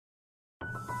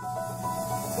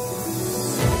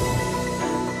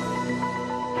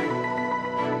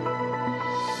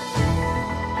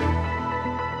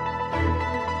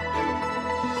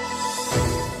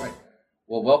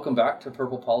Well, welcome back to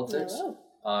Purple Politics. Hello.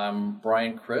 I'm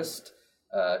Brian Christ,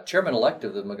 Chairman-elect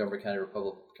of the Montgomery County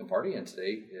Republican Party, and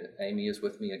today Amy is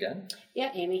with me again.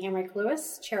 Yeah, Amy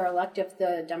Hamrick-Lewis, Chair-elect of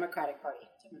the Democratic Party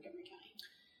of Montgomery County.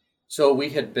 So we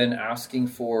had been asking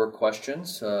for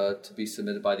questions to be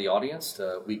submitted by the audience.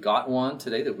 We got one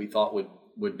today that we thought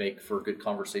would make for a good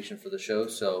conversation for the show.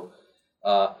 So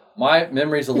my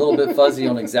memory's a little bit fuzzy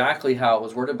on exactly how it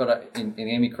was worded, but and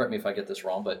Amy, correct me if I get this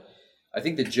wrong, but I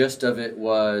think the gist of it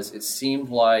was it seemed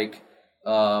like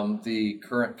the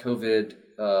current COVID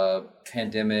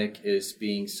pandemic is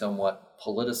being somewhat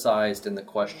politicized, and the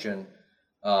question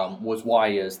was, why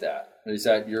is that? Is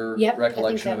that your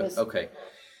recollection of it? Okay.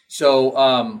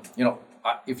 So,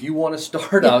 if you want to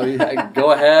start,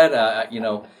 go ahead.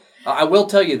 I will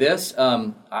tell you this.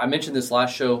 I mentioned this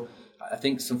last show. I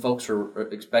think some folks are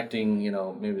expecting,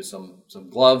 maybe some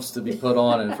gloves to be put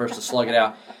on and first to slug it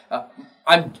out.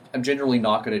 I'm generally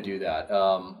not going to do that.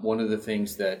 One of the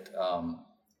things that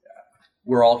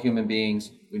we're all human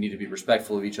beings. We need to be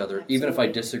respectful of each other. Absolutely. Even if I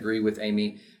disagree with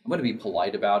Amy, I'm going to be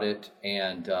polite about it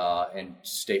and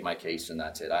state my case, and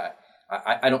that's it.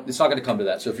 I don't. It's not going to come to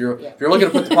that. So if you're looking to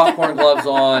put the popcorn gloves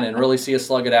on and really see us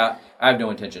slug it out, I have no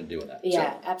intention of doing that.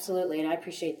 Yeah, absolutely, and I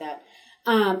appreciate that.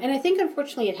 And I think,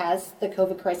 unfortunately, the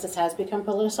COVID crisis has become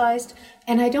politicized.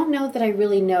 And I don't know that I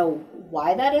really know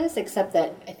why that is, except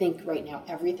that I think right now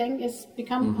everything has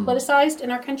become politicized in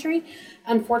our country,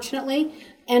 unfortunately.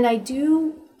 And I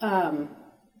do, going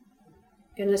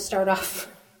to start off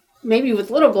maybe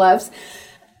with little gloves.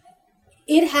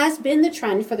 It has been the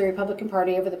trend for the Republican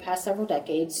Party over the past several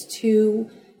decades to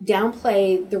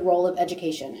downplay the role of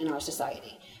education in our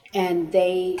society. And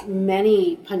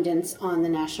many pundits on the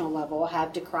national level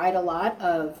have decried a lot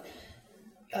of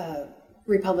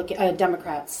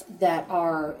Democrats that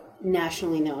are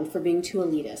nationally known for being too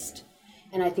elitist.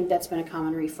 And I think that's been a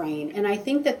common refrain. And I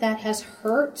think that has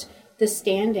hurt the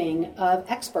standing of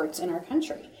experts in our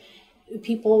country.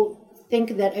 People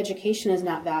think that education is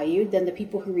not valued, then the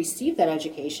people who receive that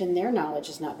education, their knowledge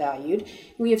is not valued.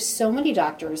 We have so many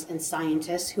doctors and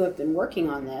scientists who have been working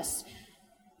on this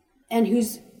and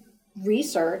whose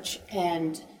research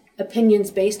and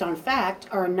opinions based on fact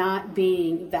are not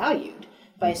being valued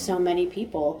by so many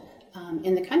people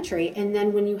in the country. And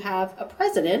then when you have a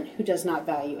president who does not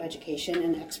value education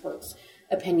and experts'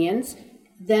 opinions,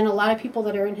 then a lot of people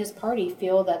that are in his party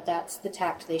feel that that's the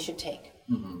tact they should take.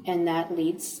 And that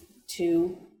leads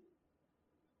to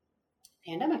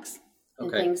pandemics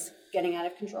and things getting out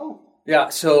of control. Yeah,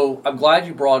 so I'm glad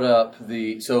you brought up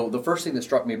the first thing that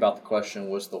struck me about the question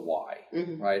was the why,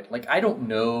 right? Like, I don't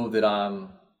know that I'm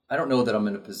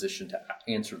in a position to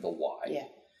answer the why.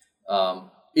 Yeah.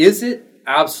 Is it?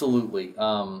 Absolutely.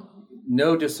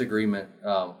 No disagreement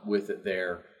with it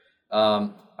there.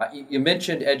 You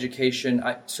mentioned education.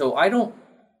 I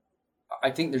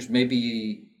think there's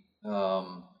maybe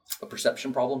a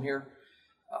perception problem here.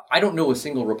 I don't know a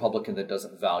single Republican that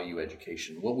doesn't value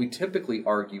education. What we typically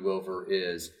argue over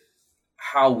is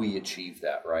how we achieve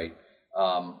that, right?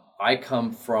 I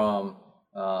come from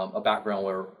a background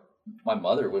where my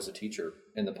mother was a teacher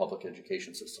in the public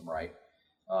education system, right?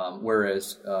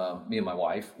 Whereas me and my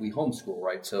wife, we homeschool,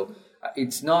 right? So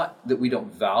it's not that we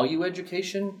don't value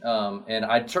education, and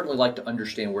I'd certainly like to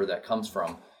understand where that comes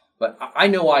from. But I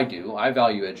know I do. I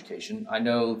value education. I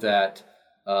know that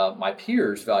my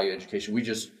peers value education. We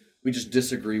just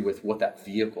disagree with what that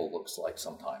vehicle looks like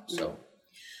sometimes. So,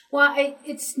 well,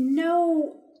 it's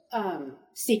no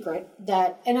secret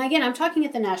that, and again, I'm talking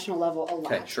at the national level a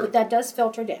lot, but that does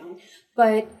filter down.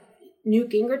 But Newt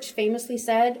Gingrich famously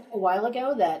said a while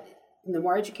ago that the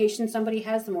more education somebody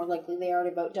has, the more likely they are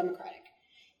to vote Democratic.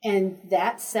 And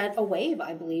that set a wave,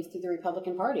 I believe, through the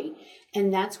Republican Party.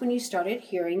 And that's when you started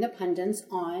hearing the pundits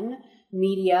on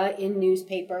media, in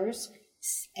newspapers,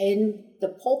 in the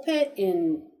pulpit,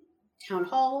 in town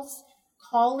halls,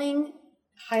 calling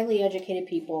highly educated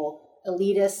people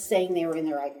elitists, saying they were in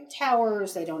their ivory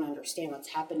towers, they don't understand what's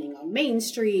happening on Main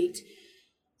Street.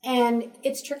 And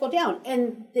it's trickled down.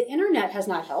 And the internet has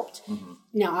not helped.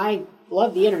 Now, I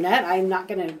love the internet. I'm not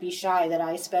going to be shy that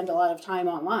I spend a lot of time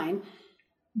online.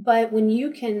 But when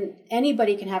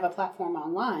anybody can have a platform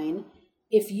online,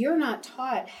 if you're not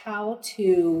taught how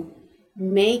to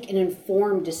make an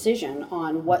informed decision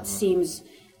on what seems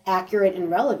accurate and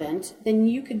relevant, then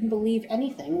you can believe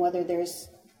anything, whether there's,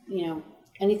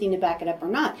 anything to back it up or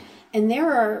not. And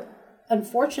there are,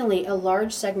 unfortunately, a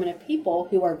large segment of people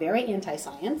who are very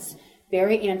anti-science,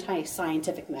 very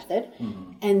anti-scientific method,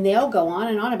 and they'll go on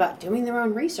and on about doing their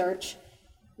own research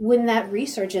when that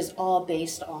research is all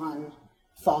based on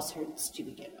falsehoods to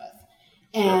begin with.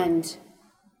 And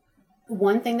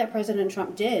one thing that President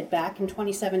Trump did back in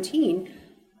 2017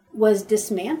 was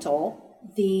dismantle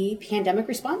the pandemic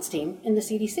response team in the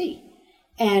CDC.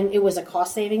 And it was a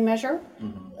cost-saving measure.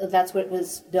 Mm-hmm. That's what it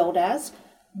was billed as.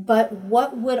 But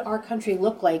what would our country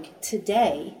look like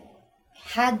today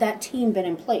had that team been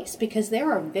in place? Because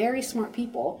there are very smart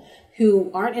people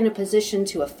who aren't in a position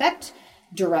to affect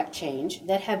direct change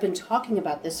that have been talking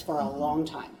about this for a long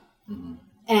time. Mm-hmm.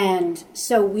 And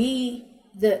so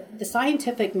the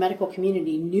scientific medical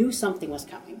community knew something was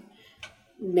coming.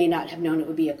 May not have known it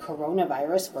would be a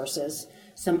coronavirus versus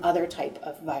some other type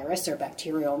of virus or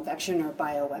bacterial infection or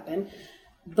bioweapon,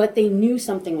 but they knew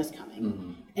something was coming.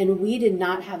 Mm-hmm. And we did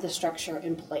not have the structure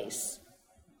in place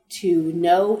to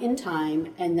know in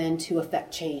time and then to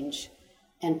affect change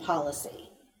and policy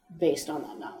based on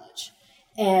that knowledge.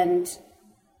 And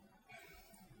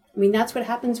I mean, that's what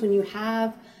happens when you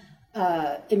have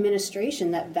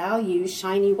administration that values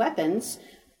shiny weapons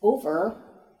over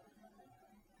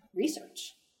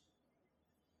research.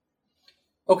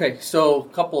 Okay, so a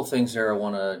couple of things there I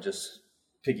want to just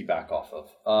piggyback off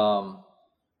of.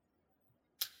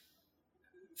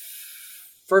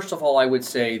 First of all, I would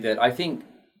say that I think,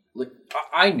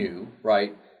 I knew,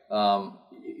 right?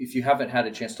 If you haven't had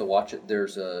a chance to watch it,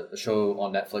 there's a show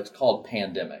on Netflix called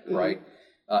Pandemic, mm-hmm. right?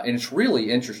 And it's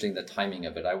really interesting, the timing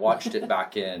of it. I watched it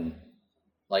back in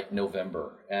like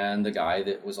November, and the guy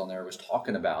that was on there was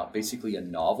talking about basically a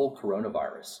novel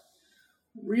coronavirus.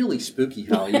 Really spooky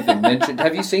how he even mentioned.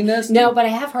 Have you seen this? No, but I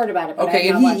have heard about it. Okay,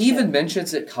 and he even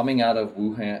mentions it coming out of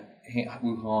Wuhan,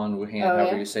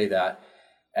 however you say that.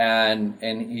 And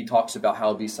he talks about how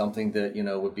it'd be something that,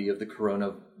 would be of the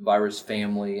coronavirus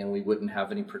family and we wouldn't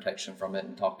have any protection from it,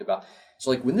 and talked about. So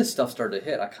like when this stuff started to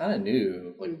hit, I kind of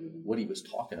knew like mm-hmm. what he was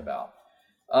talking about.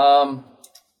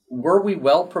 Were we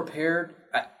well prepared?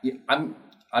 I'm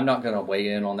not going to weigh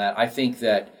in on that. I think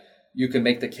that you can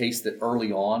make the case that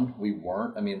early on we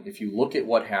weren't. I mean, if you look at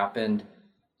what happened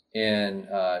in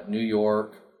New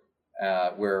York,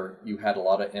 where you had a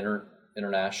lot of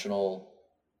international.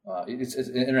 It's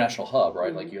an international hub, right?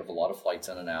 Mm-hmm. Like you have a lot of flights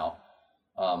in and out.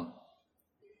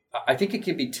 I think it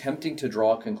can be tempting to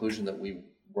draw a conclusion that we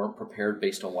weren't prepared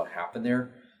based on what happened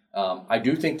there. I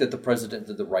do think that the president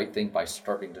did the right thing by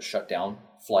starting to shut down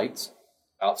flights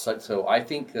outside. So I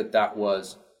think that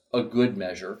was a good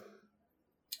measure.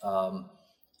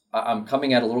 I'm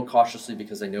coming at it a little cautiously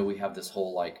because I know we have this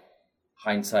whole like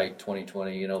hindsight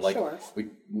 2020, sure.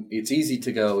 It's easy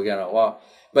to go,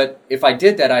 but if I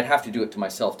did that, I'd have to do it to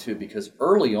myself too, because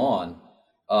early on,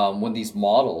 when these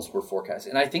models were forecasted,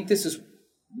 and I think this is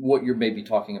what you're maybe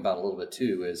talking about a little bit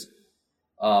too, is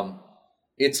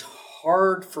it's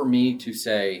hard for me to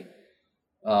say,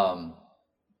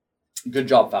 good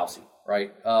job, Fauci,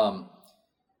 right?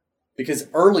 Because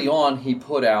early on he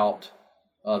put out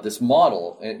this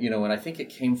model, and I think it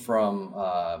came from,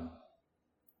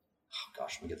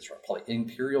 let me get this right, probably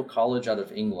Imperial College out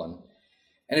of England.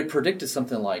 And it predicted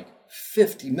something like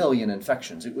 50 million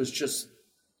infections. It was just,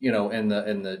 and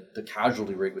the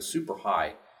casualty rate was super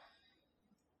high.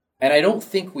 And I don't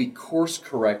think we course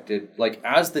corrected, like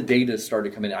as the data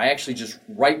started coming in. I actually just,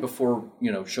 right before,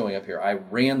 showing up here, I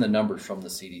ran the numbers from the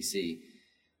CDC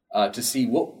to see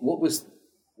what was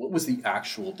the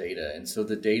actual data. And so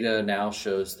the data now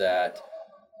shows that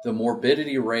the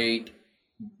morbidity rate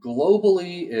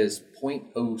globally is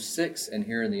 0.06, and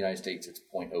here in the United States, it's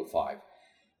 0.05.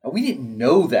 And we didn't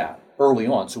know that early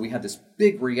on, so we had this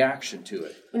big reaction to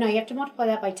it. Well, no, you have to multiply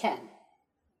that by 10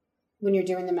 when you're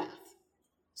doing the math.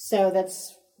 So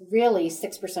that's really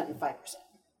 6% and 5%.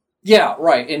 Yeah,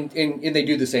 right. And they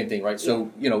do the same thing, right?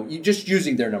 So, you just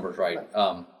using their numbers, right?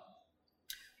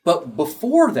 But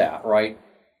before that, right,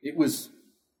 it was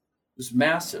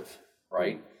massive,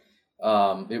 right?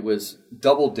 It was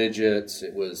double digits.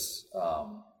 It was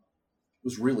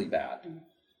really bad.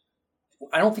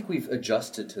 I don't think we've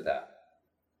adjusted to that.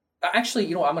 Actually,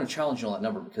 I'm going to challenge you on that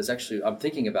number, because actually I'm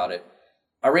thinking about it.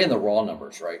 I ran the raw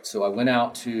numbers, right? So I went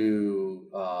out to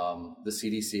the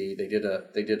CDC. They did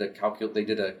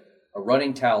a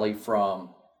running tally from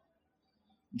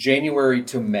January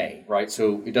to May, right?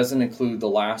 So it doesn't include the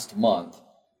last month,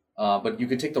 but you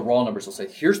could take the raw numbers. They'll say,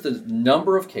 here's the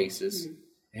number of cases, and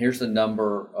here's the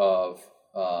number of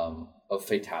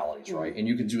fatalities, mm-hmm. right? And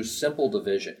you can do a simple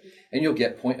division, and you'll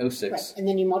get 0.06. Right, and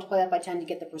then you multiply that by 10 to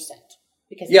get the percent.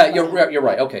 Because you're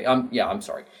right. Okay, I'm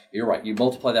sorry. You're right. You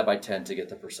multiply that by 10 to get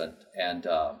the percent, and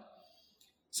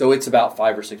so it's about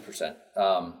 5 or 6%.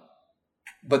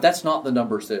 But that's not the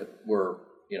numbers that were,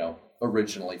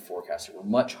 originally forecasted. We're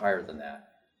much higher than that,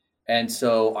 and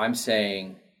so I'm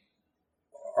saying,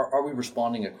 are we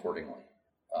responding accordingly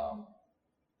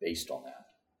based on that?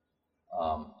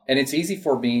 And it's easy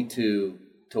for me to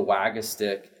wag a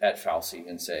stick at Fauci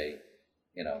and say,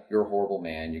 you're a horrible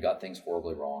man. You got things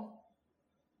horribly wrong.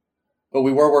 But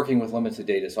we were working with limited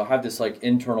data. So I have this like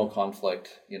internal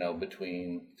conflict,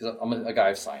 between, because I'm a guy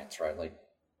of science, right? Like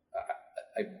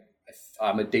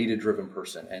I'm a data-driven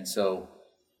person. And so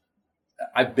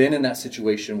I've been in that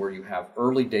situation where you have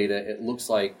early data. It looks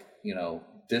like,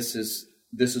 this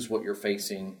is what you're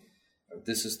facing.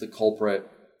 This is the culprit.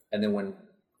 And then when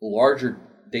larger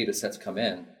data sets come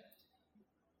in,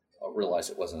 I'll realize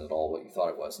it wasn't at all what you thought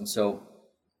it was. And so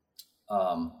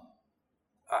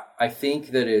I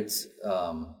think that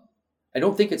I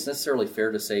don't think it's necessarily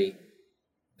fair to say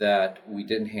that we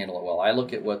didn't handle it well. I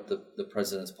look at what the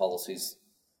president's policies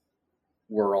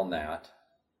were on that,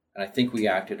 and I think we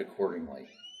acted accordingly.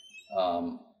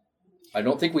 I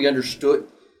don't think we understood.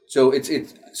 So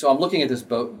so I'm looking at this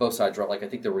both sides, right? Like I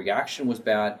think the reaction was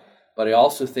bad, but I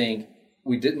also think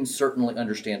we didn't certainly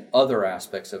understand other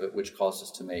aspects of it, which caused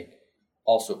us to make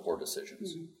also poor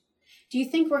decisions. Mm-hmm. Do you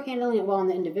think we're handling it well on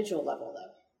the individual level,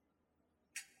 though?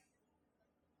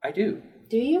 I do.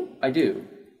 Do you? I do.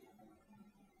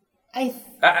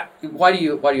 Why do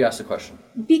you ask the question?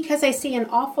 Because I see an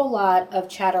awful lot of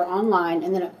chatter online,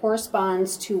 and then it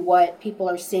corresponds to what people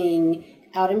are seeing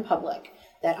out in public.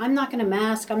 That I'm not going to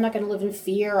mask, I'm not going to live in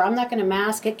fear, I'm not going to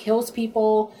mask, it kills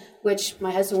people, which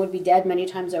my husband would be dead many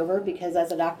times over because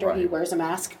as a doctor, right. He wears a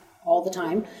mask all the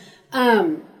time.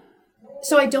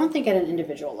 So I don't think at an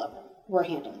individual level we're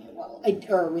handling it well,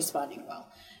 or responding well.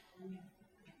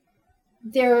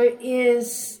 There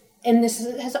is, and this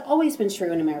has always been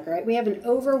true in America, right? We have an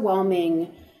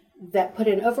overwhelming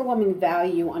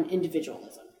value on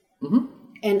individualism. Mm-hmm.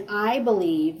 And I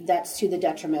believe that's to the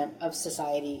detriment of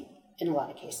society in a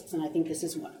lot of cases, and I think this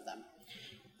is one of them.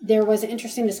 There was an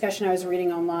interesting discussion I was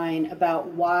reading online about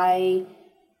why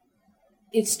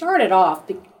it started off,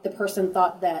 the person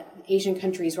thought that Asian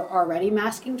countries were already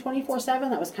masking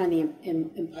 24/7. That was kind of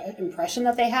the impression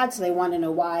that they had, so they wanted to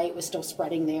know why it was still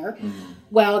spreading there. Mm-hmm.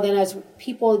 Well, then as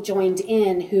people joined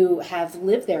in who have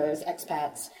lived there as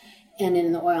expats and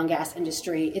in the oil and gas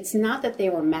industry, it's not that they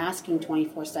were masking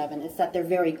 24/7, it's that they're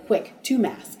very quick to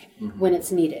mask mm-hmm. when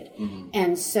it's needed. Mm-hmm.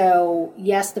 And so,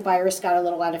 yes, the virus got a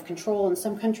little out of control in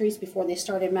some countries before they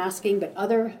started masking, but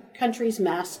other countries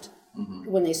masked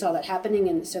mm-hmm. when they saw that happening,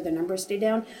 and so their numbers stayed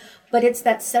down. But it's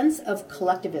that sense of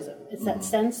collectivism. It's mm-hmm. that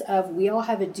sense of we all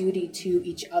have a duty to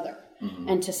each other mm-hmm.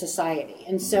 and to society.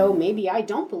 And mm-hmm. so maybe I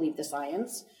don't believe the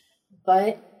science,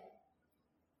 but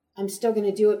I'm still going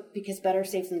to do it because better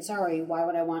safe than sorry. Why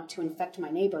would I want to infect my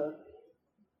neighbor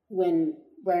when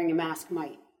wearing a mask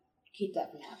might keep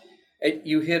that from happening?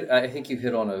 I think you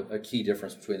hit on a key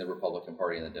difference between the Republican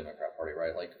Party and the Democrat Party,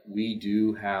 right? Like we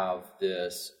do have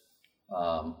this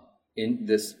in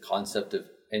this concept of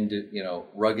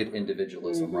rugged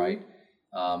individualism, mm-hmm. right?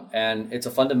 And it's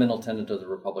a fundamental tenet of the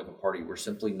Republican Party. We're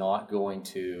simply not going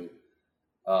to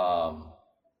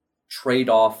trade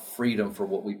off freedom for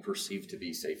what we perceive to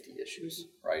be safety issues,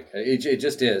 right? It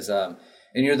just is. And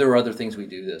there are other things we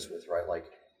do this with, right? Like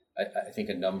I think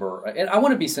a number, and I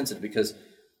want to be sensitive because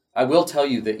I will tell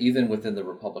you that even within the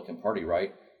Republican Party,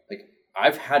 right? Like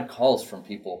I've had calls from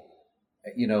people,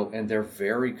 and they're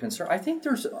very concerned. I think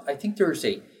there's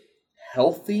a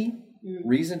healthy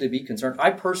reason to be concerned. I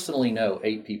personally know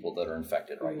 8 people that are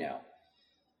infected right now.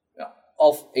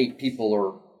 All 8 people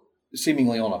are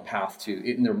seemingly on a path to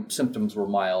it, and their symptoms were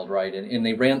mild, right? And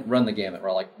they run the gamut,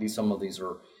 right? Like some of these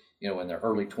are, in their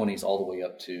early 20s all the way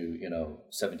up to,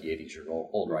 70, 80 years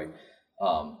old, right?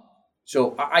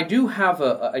 So I do have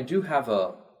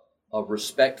a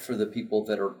respect for the people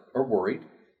that are worried.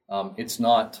 It's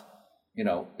not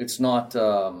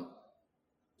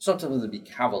something to be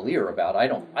cavalier about. I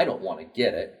don't want to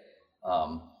get it.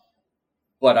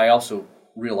 But I also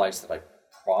realize that I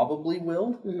probably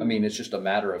will. Mm-hmm. I mean, it's just a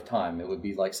matter of time. It would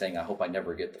be like saying, I hope I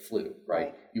never get the flu,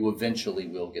 right? You eventually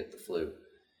will get the flu.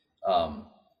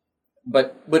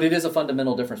 But it is a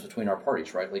fundamental difference between our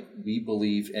parties, right? Like we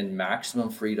believe in maximum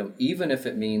freedom, even if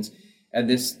it means, and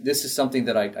this is something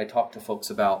that I talk to folks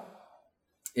about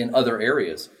in other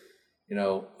areas.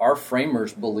 Our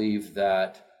framers believe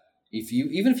that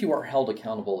even if you are held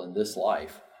accountable in this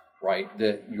life, right,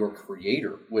 that your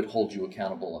creator would hold you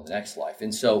accountable in the next life.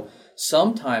 And so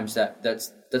sometimes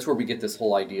that's where we get this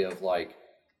whole idea of like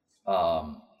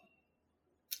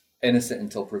innocent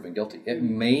until proven guilty. It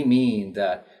may mean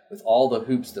that with all the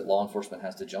hoops that law enforcement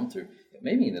has to jump through, it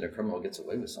may mean that a criminal gets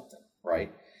away with something,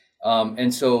 right?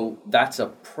 And so that's a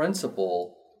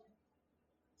principle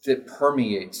that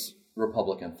permeates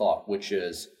Republican thought, which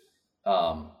is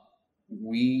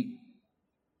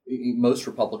most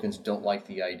Republicans don't like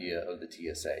the idea of the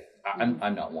TSA.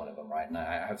 I'm not one of them, right? And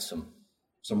I have some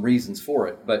reasons for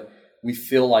it, but we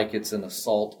feel like it's an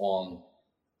assault on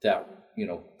that,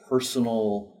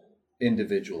 personal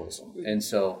individualism. And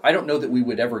so I don't know that we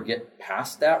would ever get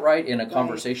past that, right? In a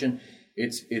conversation,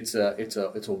 it's a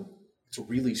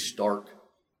really stark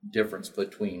difference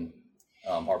between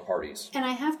our parties. And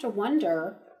I have to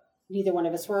wonder, neither one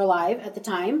of us were alive at the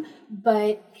time,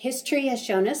 but history has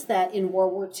shown us that in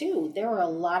World War II, there were a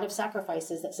lot of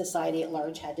sacrifices that society at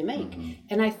large had to make. Mm-hmm.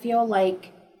 And I feel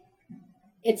like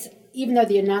it's, even though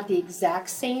they're not the exact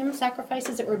same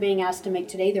sacrifices that we're being asked to make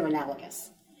today, they're analogous.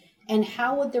 And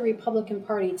how would the Republican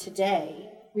Party today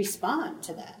respond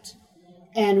to that?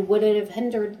 And would it have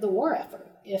hindered the war effort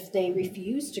if they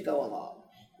refused to go along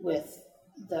with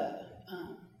the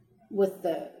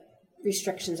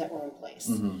restrictions that were in place?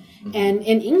 Mm-hmm, mm-hmm. And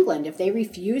in England, if they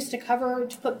refused to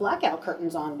put blackout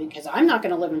curtains on because I'm not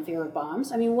going to live in fear of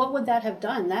bombs, I mean, what would that have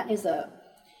done? That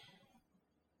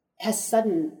has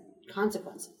sudden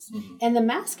consequences. Mm-hmm. And the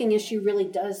masking issue really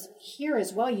does here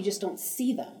as well. You just don't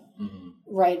see them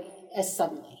right as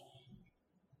suddenly.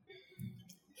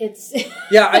 It's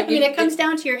it comes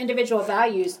down to your individual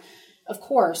values, of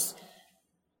course.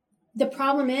 The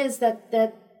problem is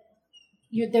that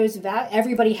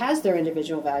everybody has their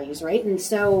individual values, right? And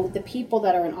so the people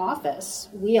that are in office,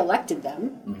 we elected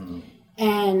them,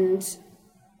 and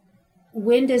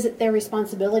when is it their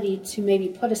responsibility to maybe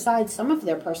put aside some of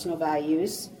their personal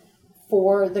values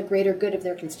for the greater good of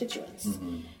their constituents?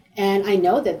 And I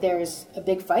know that there's a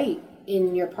big fight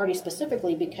in your party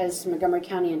specifically because Montgomery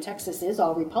County in Texas is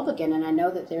all Republican, and I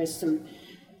know that there's some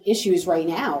issues right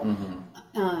now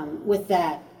with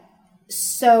that.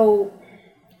 So,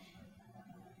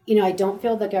 I don't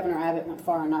feel that Governor Abbott went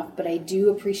far enough, but I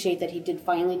do appreciate that he did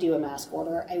finally do a mask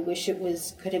order. I wish it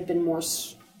could have been more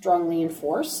strongly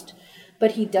enforced,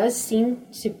 but he does seem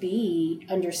to be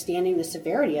understanding the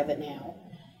severity of it now.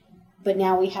 But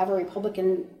now we have a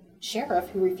Republican sheriff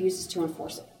who refuses to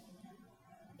enforce it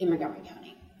in Montgomery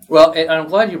County. Well, and I'm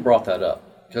glad you brought that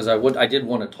up because I did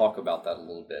want to talk about that a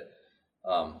little bit.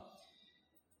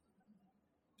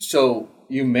 So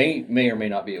you may or may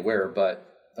not be aware, but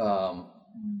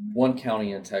one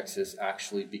county in Texas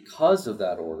actually, because of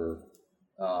that order,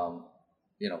 the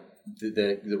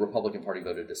Republican Party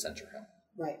voted to censure him.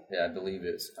 Right. Yeah, I believe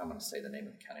I'm going to say the name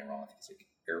of the county wrong. I think it's like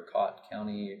ERCOT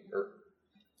County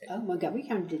Montgomery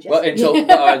County did just. Well, and so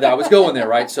I was going there,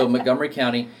 right? So Montgomery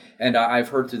County, and I've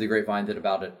heard through the grapevine that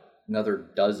about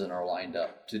another dozen are lined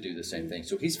up to do the same thing.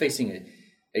 So he's facing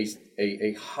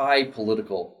a high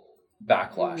political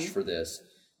backlash for this.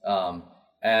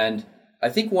 And I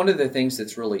think one of the things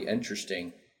that's really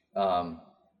interesting, so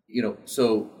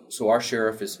our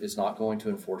sheriff is not going to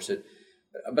enforce it.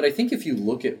 But I think if you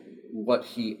look at what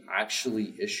he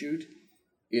actually issued,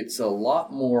 it's a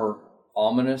lot more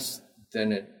ominous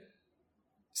than it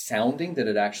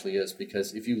actually is,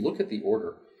 because if you look at the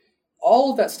order,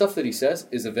 all of that stuff that he says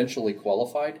is eventually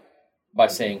qualified by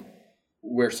saying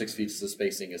where 6 feet of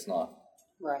spacing is not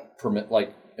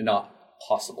not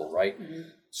possible, right?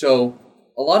 So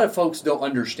a lot of folks don't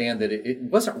understand that it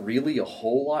wasn't really a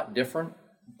whole lot different,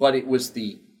 but it was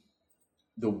the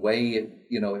way it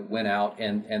went out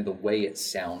and the way it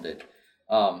sounded.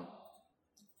 And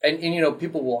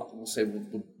people will say,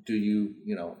 well, do you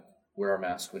wear a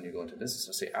mask when you go into business?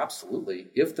 I say, absolutely.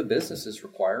 If the business is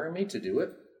requiring me to do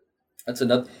it, that's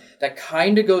another. That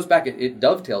kind of goes back. It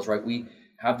dovetails, right? We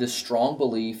have this strong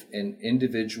belief in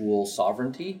individual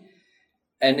sovereignty,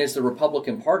 and as the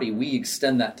Republican Party, we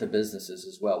extend that to businesses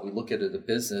as well. We look at it as a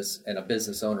business and a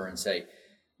business owner and say,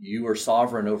 you are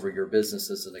sovereign over your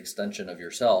business as an extension of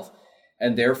yourself,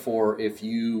 and therefore, if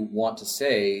you want to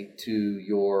say to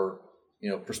your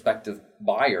prospective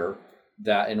buyer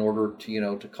that in order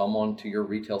to come onto your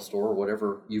retail store or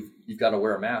whatever, you've got to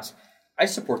wear a mask. I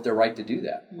support their right to do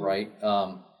that, right?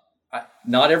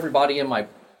 Not everybody in my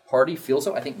party feels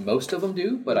so. I think most of them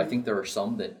do, but I think there are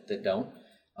some that don't.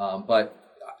 But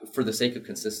for the sake of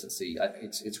consistency,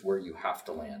 it's where you have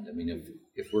to land. I mean,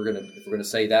 if we're gonna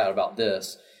say that about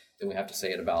this, then we have to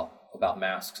say it about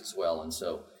masks as well. And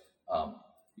so,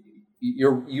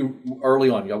 you early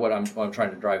on, what I'm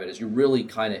trying to drive at is you really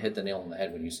kind of hit the nail on the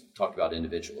head when you talked about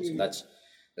individualism.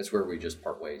 That's where we just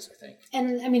part ways, I think.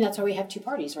 And I mean, that's why we have two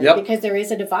parties, right? Yep. Because there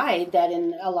is a divide that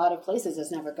in a lot of places is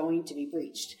never going to be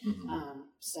breached.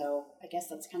 So I guess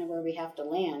that's kind of where we have to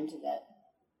land, that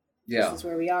this is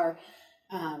where we are.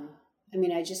 I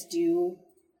mean, I just do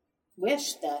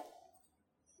wish that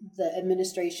the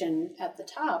administration at the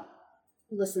top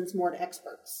listens more to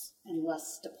experts and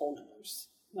less to poll numbers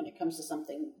when it comes to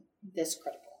something this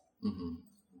critical.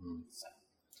 So.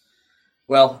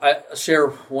 Well, I share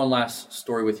one last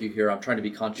story with you here. I'm trying to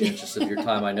be conscientious of your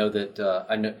time. I know that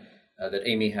that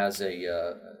Amy has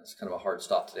it's kind of a hard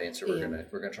stop today, and so we're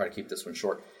gonna try to keep this one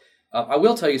short. I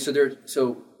will tell you.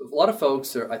 So a lot of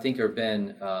folks I think have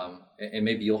been, and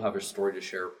maybe you'll have a story to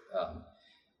share.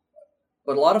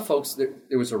 But a lot of folks,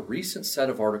 there was a recent set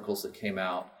of articles that came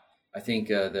out. I think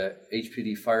the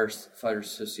HPD Firefighters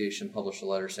Association published a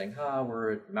letter saying,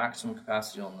 we're at maximum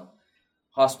capacity on the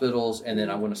hospitals. And then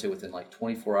I want to say within like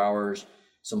 24 hours,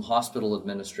 some hospital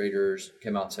administrators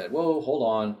came out and said, whoa, hold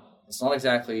on. It's not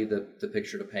exactly the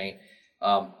picture to paint.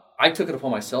 I took it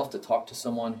upon myself to talk to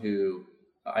someone who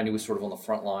I knew was sort of on the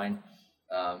front line.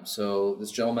 So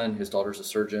this gentleman, his daughter's a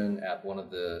surgeon at one of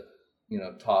the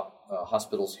top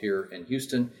hospitals here in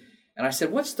Houston. And I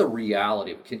said, what's the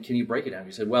reality? Can you break it down?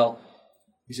 He said,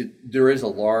 there is a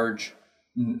large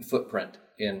footprint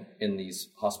in these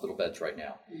hospital beds right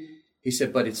now. Mm-hmm. He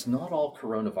said, but it's not all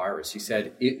coronavirus. He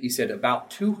said,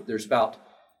 there's about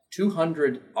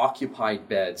 200 occupied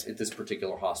beds at this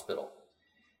particular hospital.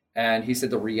 And he said,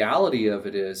 the reality of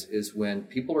it is when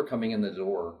people are coming in the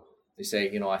door, they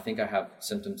say, I think I have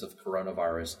symptoms of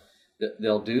coronavirus.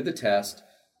 They'll do the test.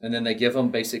 And then they give them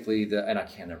basically and I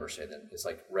can't ever say that. It's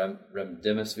like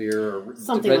remdesivir or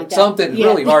something like that. Something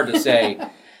really hard to say.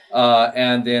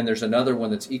 And then there's another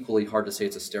one that's equally hard to say.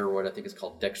 It's a steroid. I think it's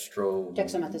called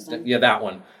dexamethasone. Yeah, that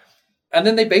one. And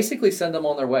then they basically send them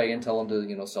on their way and tell them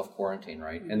to, self-quarantine,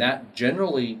 right? Mm-hmm. And that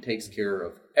generally takes care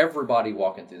of everybody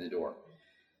walking through the door.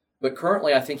 But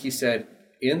currently, I think he said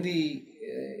in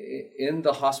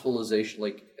the hospitalization,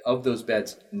 like of those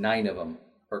beds, 9 of them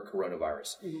are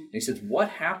coronavirus. Mm-hmm. And he said what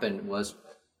happened was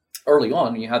early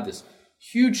on, you had this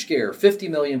huge scare, 50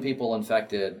 million people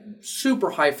infected,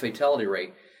 super high fatality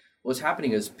rate. What's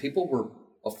happening is people were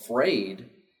afraid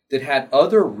that had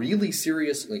other really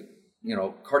serious,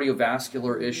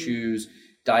 cardiovascular issues,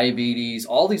 diabetes,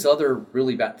 all these other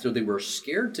really bad. So they were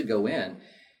scared to go in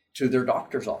to their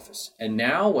doctor's office. And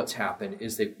now what's happened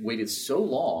is they've waited so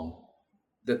long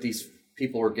that these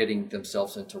people are getting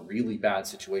themselves into really bad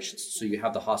situations. So you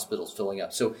have the hospitals filling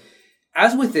up. So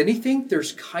as with anything,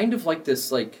 there's kind of like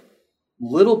this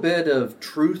little bit of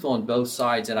truth on both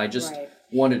sides. And I just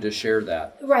wanted to share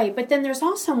that. Right. But then there's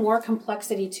also more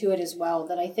complexity to it as well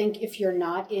that I think if you're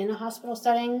not in a hospital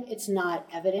setting, it's not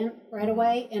evident right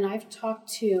away. And I've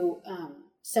talked to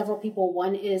several people.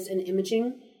 One is an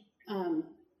imaging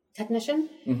technician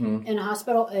in a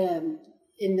hospital,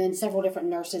 and then several different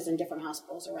nurses in different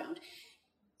hospitals around.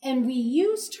 And we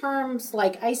use terms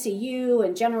like ICU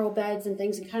and general beds and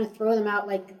things and kind of throw them out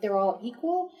like they're all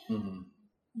equal. Mm-hmm.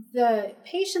 The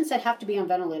patients that have to be on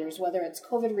ventilators, whether it's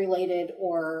COVID-related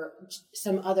or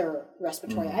some other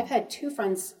respiratory. Mm-hmm. I've had 2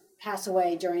 friends pass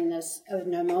away during this of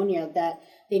pneumonia that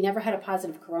they never had a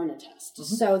positive corona test.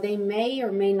 Mm-hmm. So they may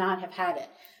or may not have had it.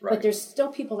 Right. But there's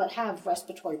still people that have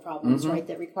respiratory problems, right,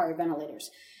 that require ventilators.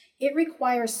 It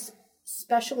requires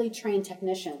specially trained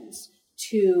technicians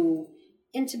to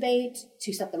intubate,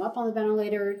 to set them up on the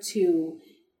ventilator, to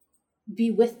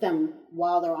be with them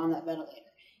while they're on that ventilator.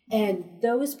 And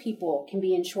those people can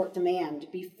be in short demand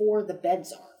before the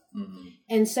beds are. Mm-hmm.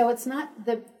 And so it's not,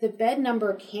 the bed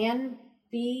number can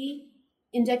be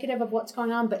indicative of what's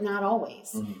going on, but not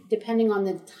always, depending on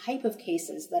the type of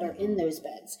cases that are in those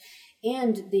beds.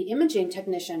 And the imaging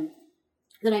technician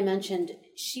that I mentioned,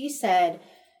 she said,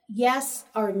 yes,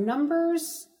 our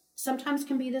numbers sometimes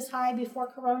can be this high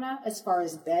before corona as far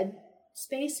as bed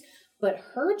space, but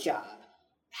her job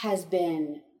has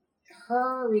been,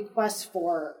 her request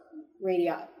for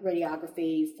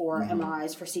radiography, for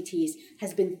MRIs, for CTs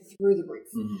has been through the roof.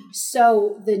 Mm-hmm.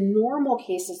 So the normal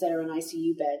cases that are in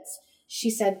ICU beds,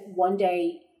 she said one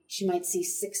day she might see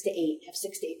 6 to 8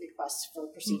 requests for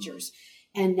procedures. Mm-hmm.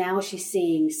 And now she's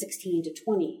seeing 16 to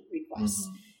 20 requests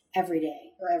every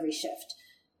day or every shift.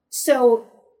 So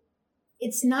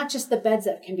it's not just the beds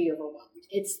that can be overwhelmed.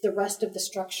 It's the rest of the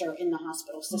structure in the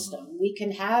hospital system. Mm-hmm. We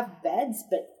can have beds,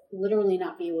 but literally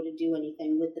not be able to do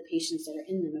anything with the patients that are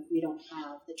in them if we don't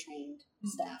have the trained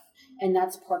staff. And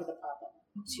that's part of the problem,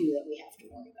 too, that we have to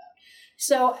worry about.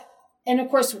 So, and of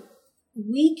course,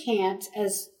 we can't,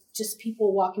 as just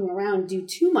people walking around, do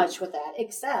too much with that,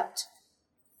 except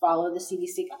follow the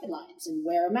CDC guidelines and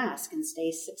wear a mask and stay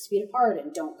 6 feet apart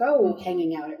and don't go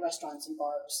hanging out at restaurants and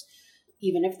bars,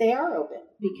 even if they are open,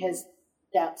 because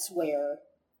that's where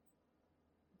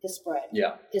the spread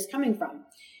is coming from.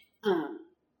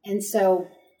 And so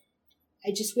I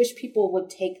just wish people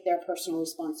would take their personal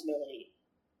responsibility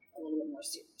a little bit more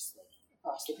seriously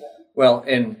across the board. Well,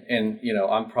 and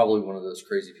I'm probably one of those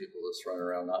crazy people that's running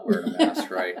around not wearing a mask,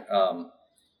 right?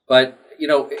 But,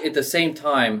 at the same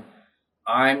time,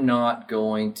 I'm not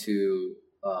going to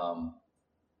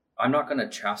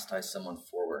chastise someone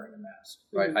for wearing a mask,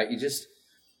 right? Mm-hmm.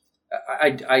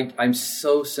 I'm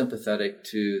so sympathetic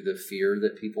to the fear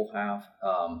that people have.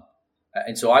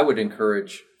 And so I would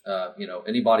encourage,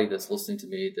 anybody that's listening to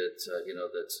me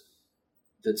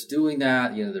that's doing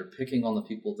that, they're picking on the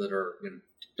people that are,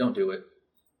 don't do it.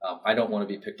 I don't want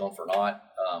to be picked on for not.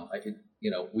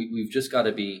 We've just got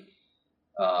to be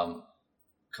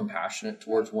compassionate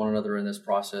towards one another in this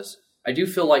process. I do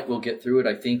feel like we'll get through it.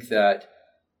 I think that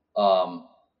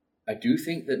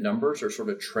numbers are sort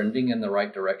of trending in the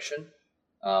right direction.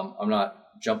 I'm not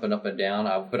jumping up and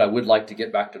down, but I would like to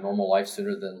get back to normal life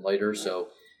sooner than later. So,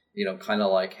 kind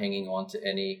of like hanging on to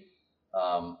any,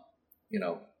 and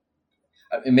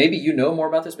maybe more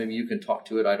about this. Maybe you can talk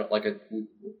to it. I don't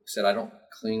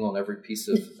cling on every piece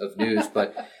of news,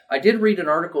 but I did read an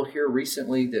article here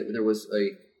recently that there was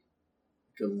a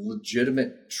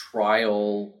legitimate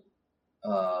trial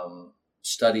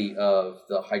study of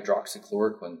the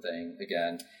hydroxychloroquine thing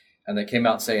again, and they came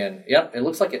out saying, "Yep, it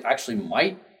looks like it actually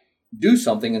might do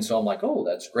something." And so I'm like, "Oh,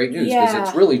 that's great news because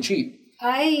it's really cheap."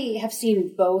 I have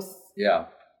seen both. Yeah,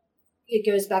 it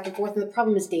goes back and forth, and the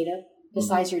problem is data. The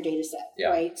size of your data set,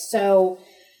 right? So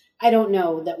I don't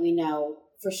know that we know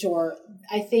for sure.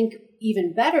 I think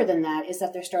even better than that is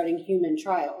that they're starting human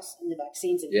trials in the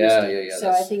vaccines in Houston. Yeah.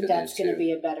 So I think that's going to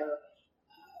be a better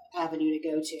avenue to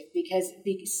go to because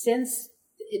since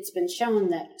it's been shown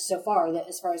that so far, that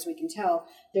as far as we can tell,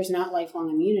 there's not lifelong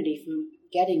immunity from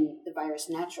getting the virus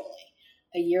naturally.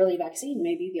 A yearly vaccine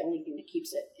may be the only thing that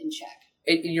keeps it in check.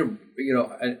 And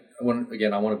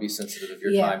I want to be sensitive of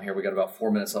your time here. We got about 4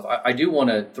 minutes left. I do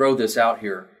want to throw this out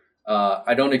here.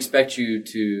 I don't expect you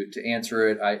to answer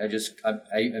it. I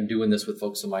am doing this with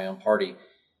folks in my own party.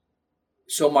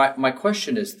 So my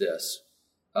question is this: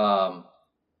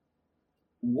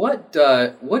 what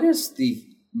is the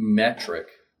metric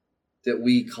that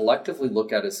we collectively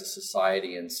look at as a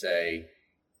society and say,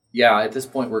 yeah, at this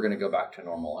point we're going to go back to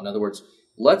normal? In other words,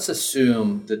 let's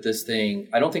assume that this thing,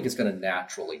 I don't think it's going to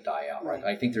naturally die out, right?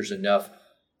 I think there's enough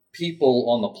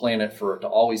people on the planet for it to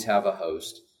always have a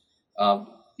host.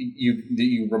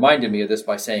 You reminded me of this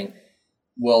by saying,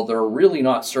 well, they're really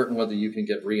not certain whether you can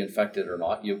get reinfected or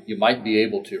not. You might be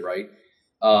able to, right?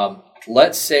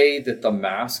 Let's say that the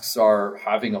masks are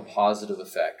having a positive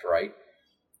effect, right?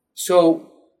 So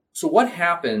what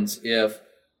happens if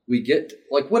we get,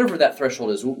 like, whatever that threshold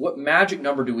is, what magic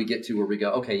number do we get to where we go,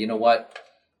 okay, you know what?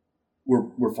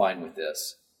 We're fine with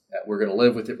this. We're going to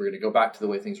live with it. We're going to go back to the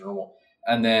way things are normal.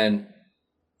 And then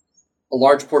a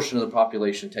large portion of the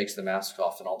population takes the mask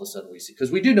off, and all of a sudden we see,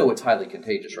 because we do know it's highly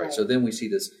contagious, right? So then we see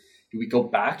this, do we go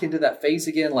back into that phase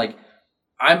again? Like,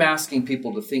 I'm asking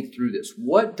people to think through this.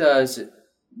 What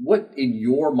in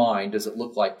your mind does it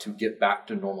look like to get back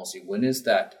to normalcy? When is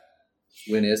that?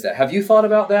 Have you thought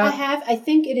about that? I have. I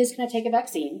think it is going to take a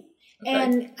vaccine. Okay.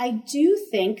 And I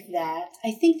think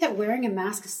that wearing a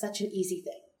mask is such an easy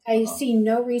thing. I see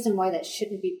no reason why that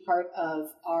shouldn't be part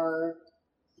of our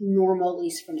normal, at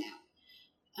least for now.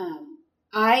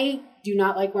 I do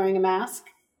not like wearing a mask.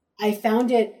 I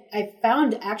found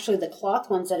actually the cloth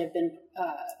ones that have been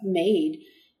made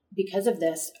because of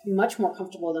this much more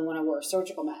comfortable than when I wore a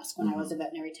surgical mask when I was a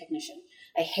veterinary technician.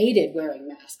 I hated wearing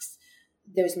masks,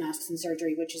 those masks in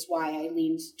surgery, which is why I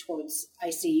leaned towards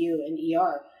ICU and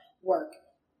ER work.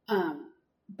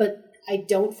 But I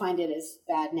don't find it as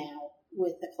bad now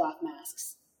with the cloth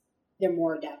masks. They're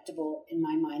more adaptable in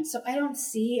my mind. So I don't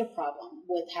see a problem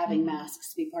with having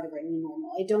masks be part of our new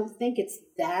normal. I don't think it's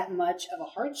that much of a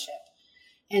hardship.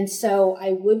 And so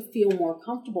I would feel more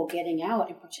comfortable getting out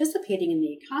and participating in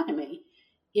the economy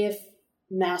if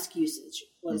mask usage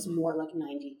was more like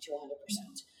 90 to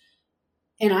 100%.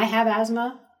 And I have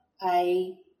asthma.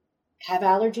 I have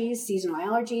allergies, seasonal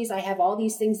allergies. I have all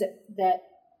these things that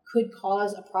could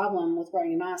cause a problem with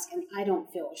wearing a mask. And I don't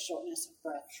feel a shortness of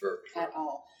breath at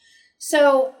all.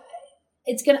 So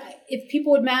if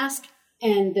people would mask,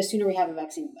 and the sooner we have a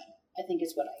vaccine, the better, I think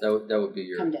is what that would be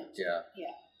your come down to.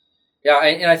 Yeah,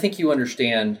 and I think you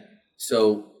understand.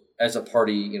 So as a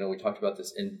party, we talked about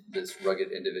this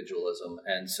rugged individualism,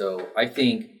 and so I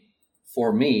think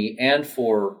for me and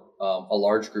for a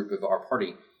large group of our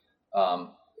party,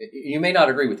 you may not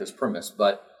agree with this premise,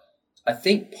 but I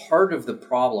think part of the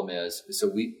problem is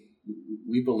we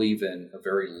believe in a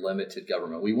very limited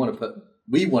government. We want to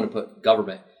put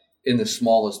government in the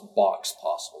smallest box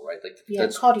possible, right?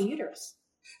 That's called a uterus.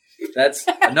 That's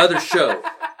another show.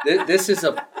 This is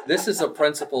a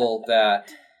principle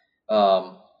that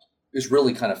is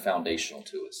really kind of foundational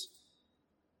to us.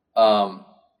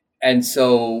 And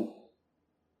so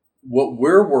what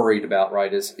we're worried about,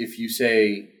 right, is if you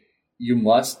say you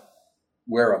must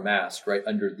wear a mask, right,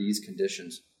 under these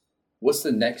conditions, what's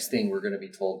the next thing we're going to be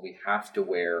told we have to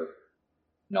wear,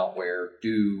 not wear,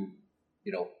 do,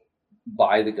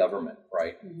 by the government,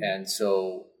 right? Mm-hmm. And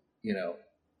so,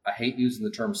 I hate using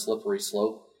the term slippery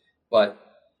slope, but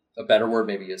a better word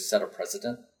maybe is set a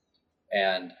precedent.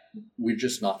 And we're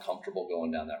just not comfortable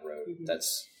going down that road. Mm-hmm.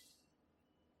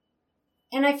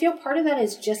 And I feel part of that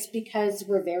is just because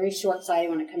we're very short-sighted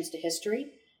when it comes to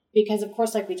history. Because, of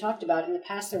course, like we talked about, in the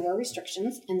past there were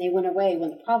restrictions, and they went away when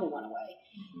the problem went away.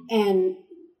 Mm-hmm. And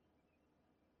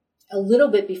a little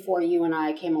bit before you and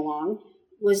I came along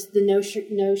was the no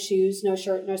shoes, no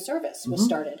shirt, no service was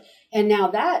started. And now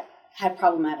that had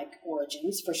problematic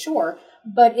origins, for sure,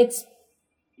 but it's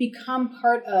become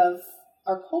part of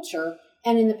our culture.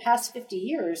 And in the past 50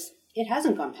 years, it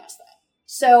hasn't gone past that.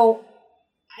 So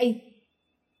I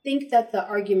think that the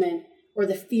argument or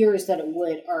the fears that it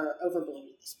would are overblown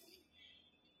at this point.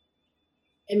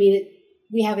 I mean,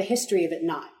 we have a history of it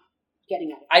not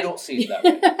getting out. I don't see it that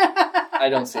way. I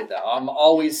don't see it that way. I'm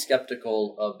always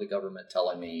skeptical of the government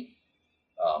telling me,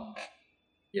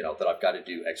 that I've got to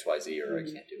do X, Y, Z, or I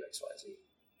can't do X, Y, Z.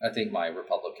 I think my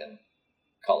Republican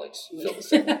colleagues feel the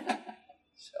same way.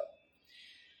 So.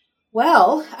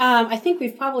 Well, I think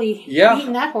we've probably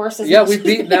beaten that horse. We've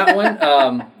beaten that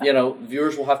one.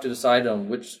 Viewers will have to decide on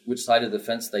which side of the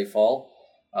fence they fall.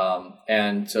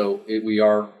 And so we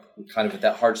are kind of at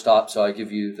that hard stop. So I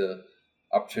give you the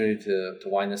opportunity to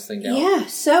wind this thing down. Yeah.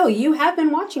 So you have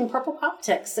been watching Purple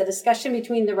Politics, a discussion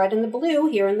between the red and the blue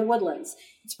here in the Woodlands.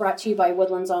 It's brought to you by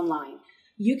Woodlands Online.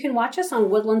 You can watch us on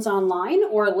Woodlands Online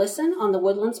or listen on the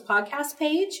Woodlands podcast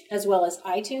page, as well as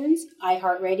iTunes,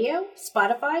 iHeartRadio,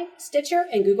 Spotify, Stitcher,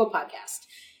 and Google Podcast.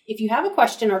 If you have a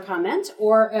question or comment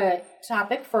or a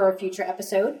topic for a future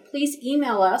episode, please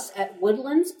email us at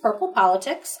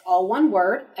woodlandspurplepolitics, all one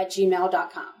word,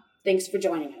 @gmail.com. Thanks for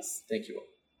joining us. Thank you all.